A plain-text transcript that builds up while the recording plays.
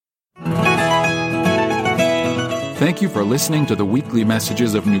Thank you for listening to the weekly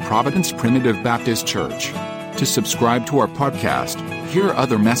messages of New Providence Primitive Baptist Church. To subscribe to our podcast, hear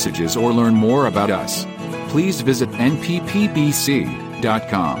other messages, or learn more about us, please visit nppbc.com.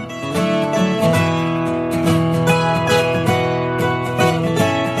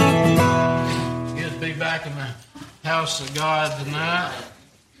 Good to be back in the house of God tonight.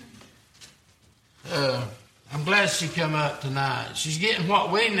 I'm glad she come up tonight. She's getting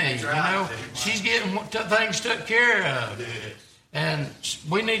what we need, you know. She's getting things took care of. And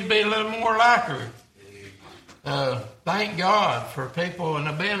we need to be a little more like her. Thank God for people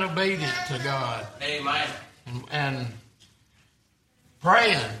and being obedient to God. Amen. And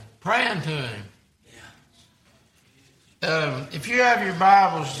praying to Him. If you have your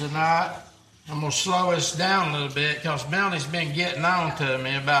Bibles tonight, I'm going to slow us down a little bit because Melanie's been getting on to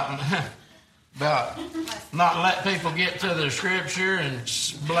me about not letting people get to their scripture and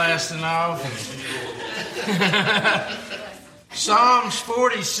blasting off. Psalms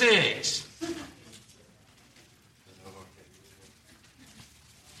 46.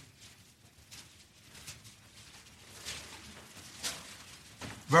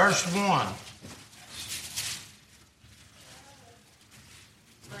 Verse 1.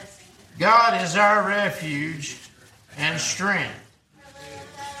 God is our refuge and strength,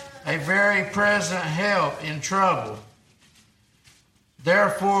 a very present help in trouble.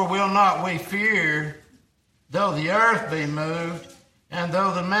 Therefore will not we fear, though the earth be moved, and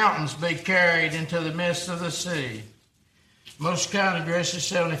though the mountains be carried into the midst of the sea. Most kind and gracious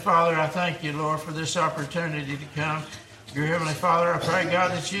Heavenly Father, I thank you, Lord, for this opportunity to come. Dear Heavenly Father, I pray,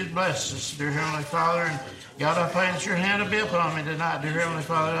 God, that you'd bless us, dear Heavenly Father, and God, I pray that your hand will be upon me tonight, dear Heavenly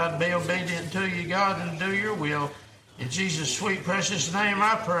Father, that I'd be obedient to you, God, and do your will. In Jesus' sweet, precious name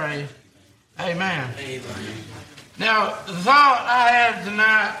I pray. Amen. Amen. Now, the thought I had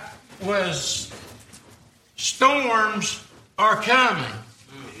tonight was storms are coming.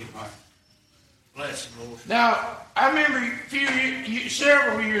 Bless you, Lord. Now, I remember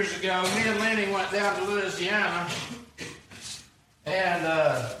several years ago, me and Lenny went down to Louisiana, and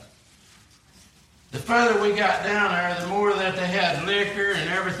the further we got down there, the more that they had liquor and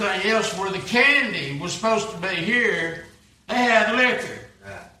everything else. Where the candy was supposed to be here, they had liquor.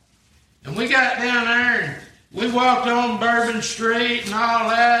 And we got down there and we walked on Bourbon Street and all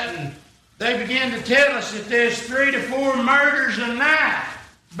that, and they began to tell us that there's 3 to 4 murders a night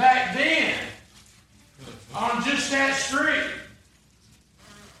back then on just that street.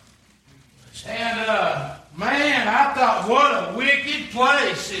 And man, I thought, what a wicked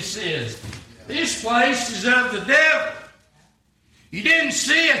place this is. This place is of the devil. You didn't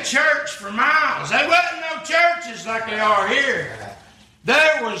see a church for miles. There wasn't no churches like they are here.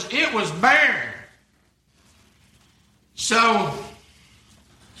 It was barren. So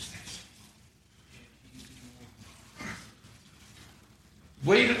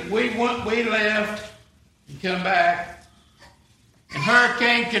we left and come back, and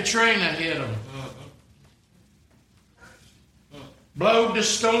Hurricane Katrina hit them. Blowed the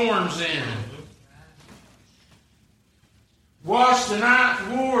storms in. Washed the Ninth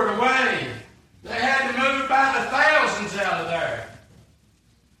Ward away. They had to move by the thousands out of there.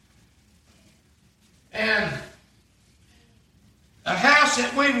 And a house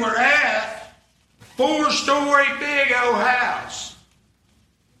that we were at, 4-story big old house.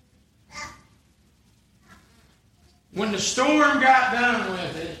 When the storm got done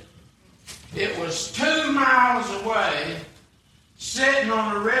with it, it was 2 miles away, sitting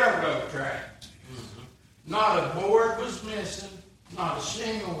on a railroad track. Not a board was missing. Not a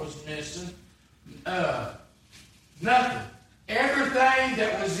shingle was missing. Nothing. Everything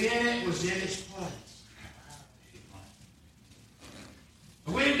that was in it was in its place.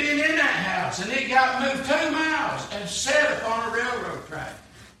 We'd been in that house, and it got moved 2 miles and set upon a railroad track.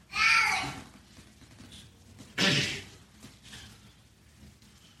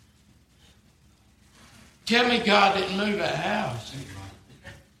 Tell me God didn't move that house.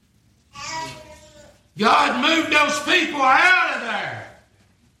 God moved those people out of there.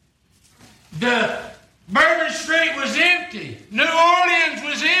 The Bourbon Street was empty. New Orleans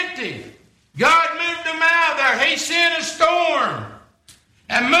was empty. God moved them out of there. He sent a storm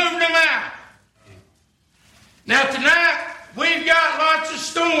and moved them out. Now tonight, we've got lots of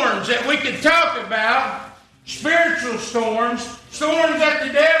storms that we could talk about. Spiritual storms. Storms that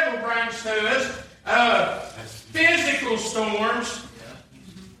the devil brings to us. Physical storms.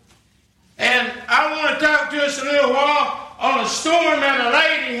 And I want to talk to us a little while on a storm that a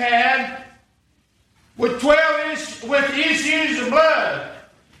lady had with issues of blood.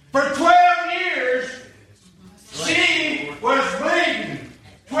 For 12 years, she was bleeding.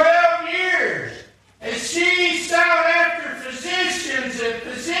 12 years. And she saw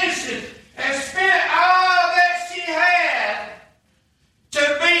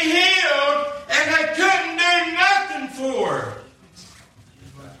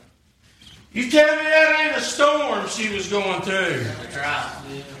You tell me that ain't a storm she was going through. That's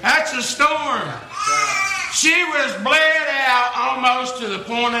right. That's a storm. She was bled out almost to the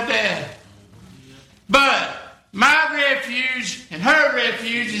point of death. But my refuge and her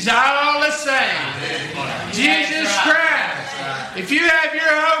refuge is all the same. Jesus Christ. If you have your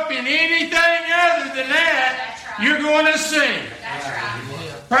hope in anything other than that, you're going to sink.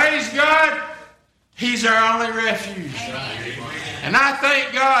 Praise God. He's our only refuge. And I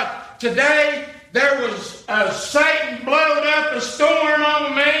thank God. Today, there was Satan blowed up a storm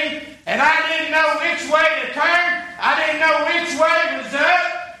on me, and I didn't know which way to turn. I didn't know which way was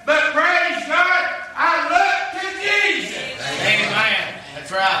up, but praise God, I looked to Jesus. Amen.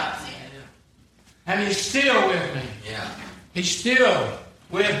 That's right. And He's still with me. Yeah. He's still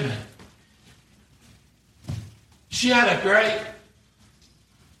with me.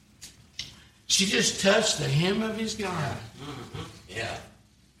 She just touched the hem of His garment. Mm-hmm. Yeah.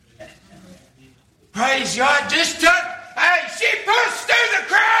 Praise God. Just took. Hey, she pushed through the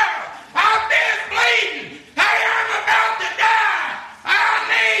crowd. I've been bleeding. Hey, I'm about to die. I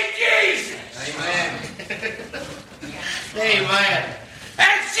need Jesus. Amen. Amen.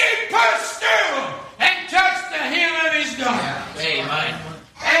 And she pushed through him and touched the hem of his garment. Amen.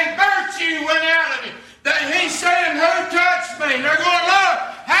 And virtue went out of him. He's saying, "Who touched me?" And they're going, "Lord,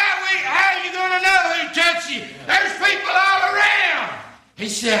 how are you going to know who touched you? There's people all around." He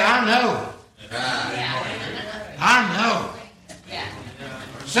said, "I know. I know."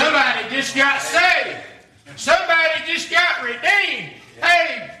 Somebody just got saved. Somebody just got redeemed.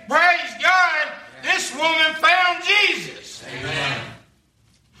 Hey, praise God, this woman found Jesus. Amen.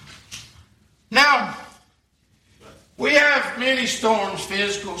 Now, we have many storms,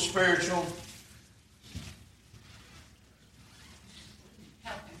 physical, spiritual.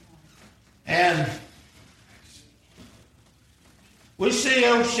 And we see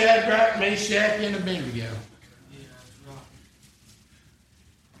old Shadrach, Meshach, and Abednego.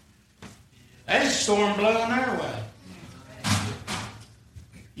 There's a storm blowing their way.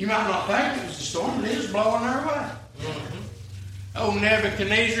 You might not think it was a storm, but it is blowing their way. Old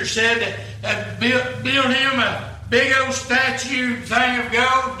Nebuchadnezzar said that built him a big old statue thing of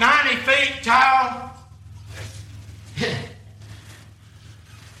gold, 90 feet tall.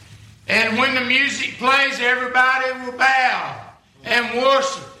 And when the music plays, everybody will bow and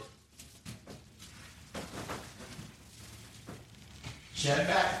worship it.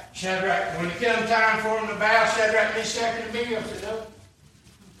 Shadrach, when it comes time for him to bow, Shadrach, Meshach, and Abednego said, "No,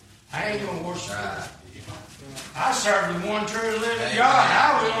 I ain't going to worship it. I serve the one true living God.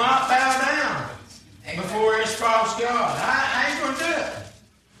 I will not bow down before this false God. I ain't going to do it."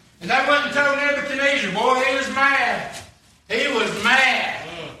 And they went and told Nebuchadnezzar. Boy, he was mad. He was mad.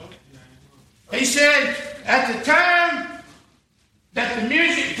 He said, at the time that the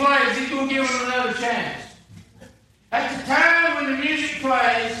music plays, he's going to give him another chance. At the time when the music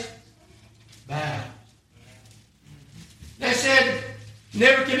plays, bow. They said,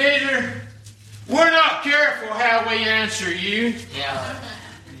 "Nebuchadnezzar, we're not careful how we answer you." Yeah.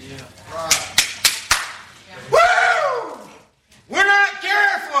 Woo! We're not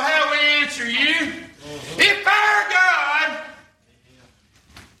careful how we answer you. If our God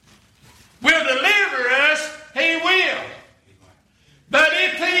will deliver us, He will. But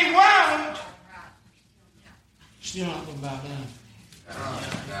if He won't, still not going to bow down.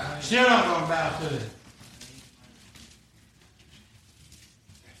 Still not going to bow to it.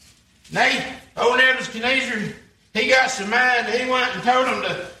 Old Nebuchadnezzar, he got some mind. He went and told them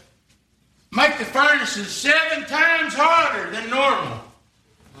to make the furnaces 7 times hotter than normal.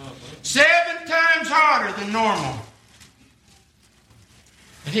 7 times hotter than normal.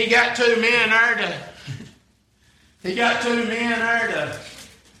 And he got 2 men there to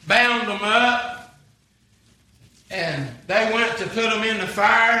bound them up. And they went to put them in the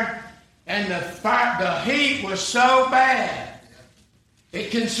fire. And the heat was so bad, it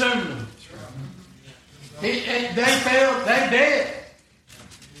consumed them. They dead.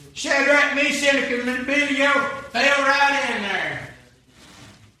 Shadrach, Meshach, and Abednego fell right in there.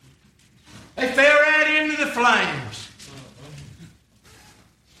 They fell right into the flames.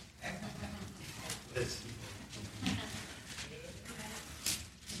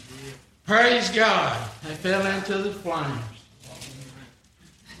 Praise God. They fell into the flames.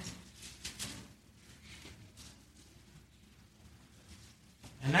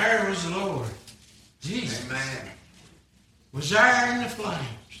 And there was the Lord. Jesus. Amen. Was there in the flames.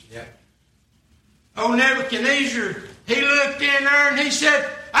 Yep. Oh, Nebuchadnezzar, he looked in there and he said,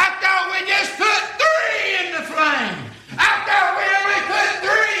 "I thought we just put 3 in the flame. I thought we only put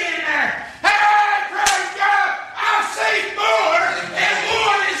 3 in there. Hey, praise God, I see more, and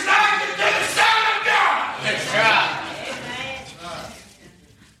more is like it to the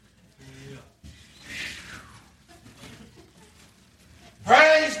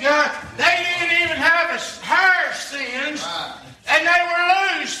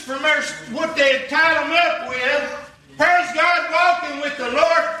from what they had tied them up with. Praise God, walking with the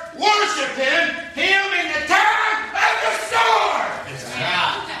Lord, worshiping Him in the time of the storm.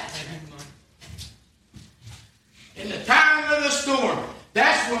 In the time of the storm.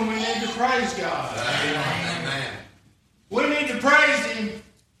 That's when we need to praise God. Amen. We need to praise Him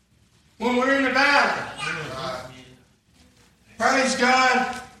when we're in the valley. Praise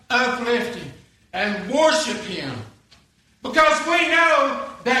God, uplift Him, and worship Him. Because we know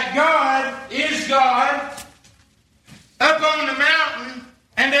that God is God up on the mountain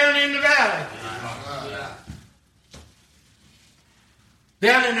and down in the valley.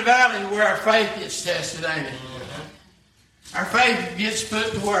 Down in the valley where our faith gets tested, ain't it? Our faith gets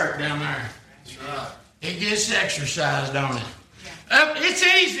put to work down there. It gets exercised on it. It's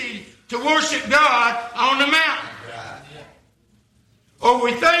easy to worship God on the mountain. Or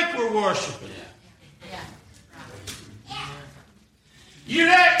we think we're worshiping. You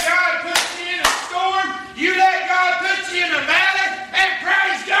let God put you in a storm, you let God put you in a valley, and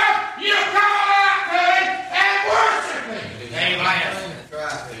praise God, you call out to Him and worship Him. Amen.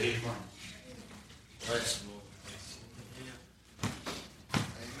 Bless the Lord.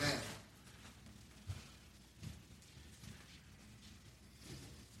 Amen.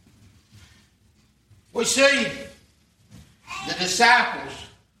 We see the disciples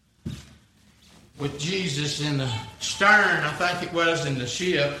with Jesus in the stern, I think it was, in the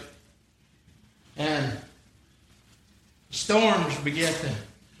ship, and storms began to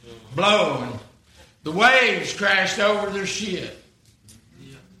blow, and the waves crashed over their ship.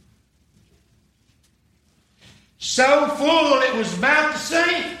 So full it was about to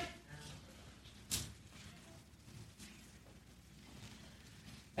sink.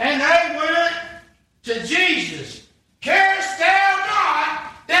 And they went to Jesus. Carest thou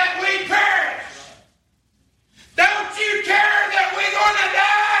not that we perish? Don't you care that we're going to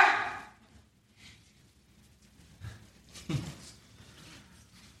die?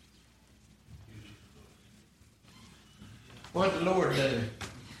 What did the Lord do?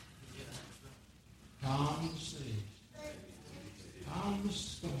 Calm the sea. Calm the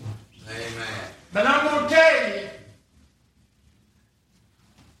storm. Amen. But I'm going to tell you,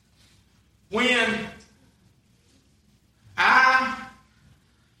 when I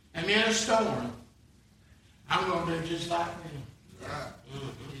am in a storm, I'm going to do just like them.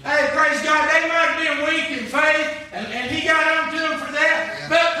 Hey, praise God, they might have been weak in faith, and He got on to them for that.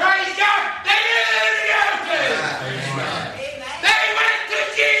 But praise God, they knew who to go to. They went to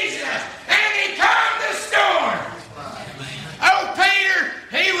Jesus, and He calmed the storm. Oh, Peter,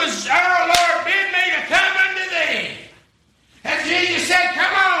 he was, oh, Lord, bid me to come unto Thee. And Jesus said,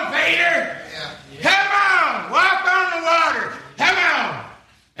 come on, Peter. Come on, walk on the water. Come on.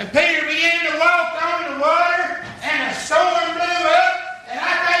 And Peter began to walk on the water, and a storm blew up, and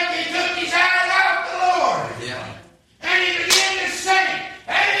I think he took his eyes off the Lord. Yeah. And he began to sing,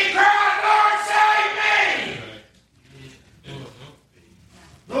 and he cried, Lord, save me.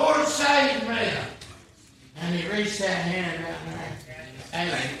 Lord, save me. And he reached that hand down there. And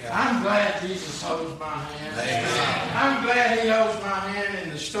I'm glad Jesus holds my hand. Amen. I'm glad He holds my hand in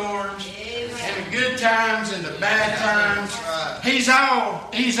the storms, and the good times and the bad times. He's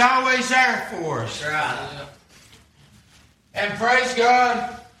always there for us. Right. And praise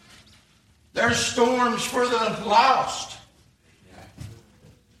God, there's storms for the lost.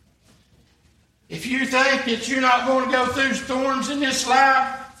 If you think that you're not going to go through storms in this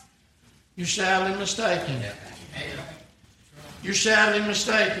life, you're sadly mistaken. You're sadly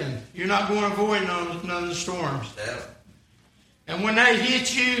mistaken. You're not going to avoid none of the storms. And when they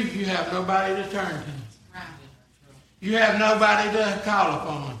hit you, you have nobody to turn to. You have nobody to call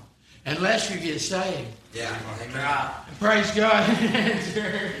upon unless you get saved. Yeah. Amen. And praise God.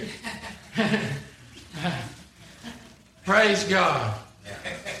 Praise God.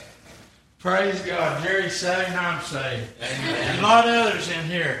 Praise God. Jerry's saved, I'm saved. Amen. And a lot of others in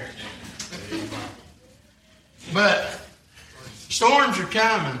here. But storms are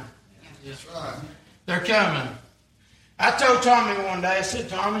coming. That's right. They're coming. I told Tommy one day, I said,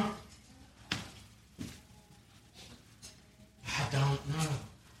 Tommy, I don't know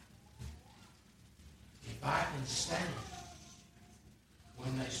if I can stand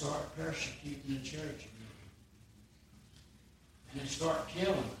when they start persecuting the church again. And they start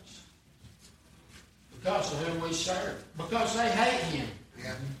killing us because of who we serve. Because they hate Him.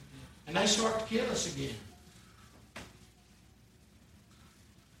 Yeah. And they start to kill us again.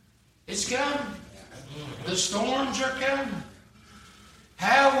 It's coming. The storms are coming.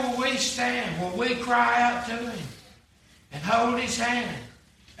 How will we stand? Will we cry out to Him and hold His hand?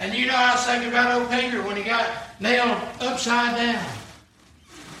 And you know, I was thinking about old Peter when he got nailed upside down.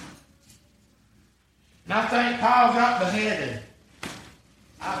 And I think Paul got beheaded.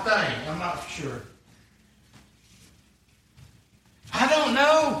 I'm not sure. I don't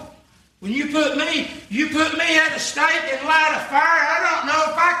know. When you put me at a stake and light a fire, I don't know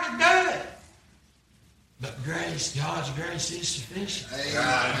if I could do it. But grace, God's grace is sufficient.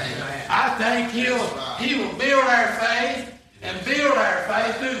 Amen. I think He will build our faith and build our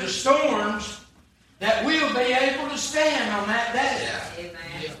faith through the storms that we'll be able to stand on that day. Yeah.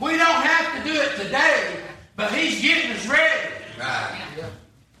 We don't have to do it today, but He's getting us ready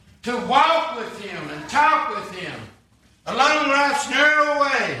to walk with Him and talk with Him along life's narrow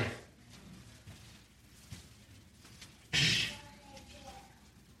way.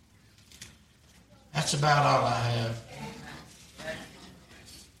 That's about all I have.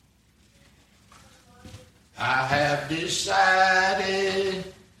 I have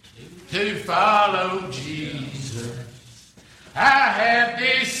decided to follow Jesus. I have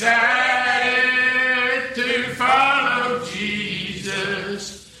decided to follow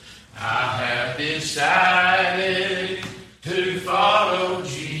Jesus. I have decided to follow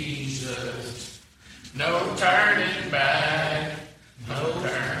Jesus. No turning back. No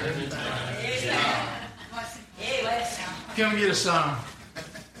turning back. Come get a song.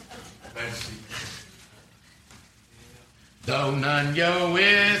 Though none go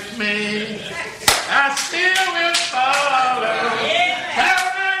with me, I still will follow. Though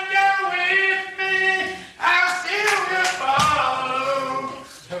none go with me, I still will follow.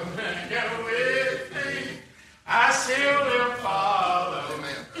 Though none go with me, I still will follow.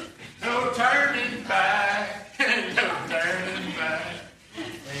 No turning back, no turning back.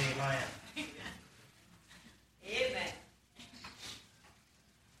 Amen. Amen.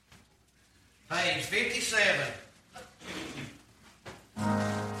 Page 57.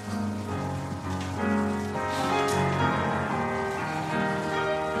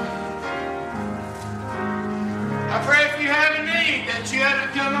 I pray if you have a need that you have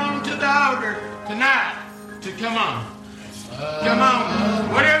to come on to the altar tonight to come on. Come on.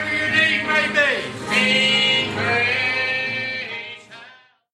 Whatever your need may be.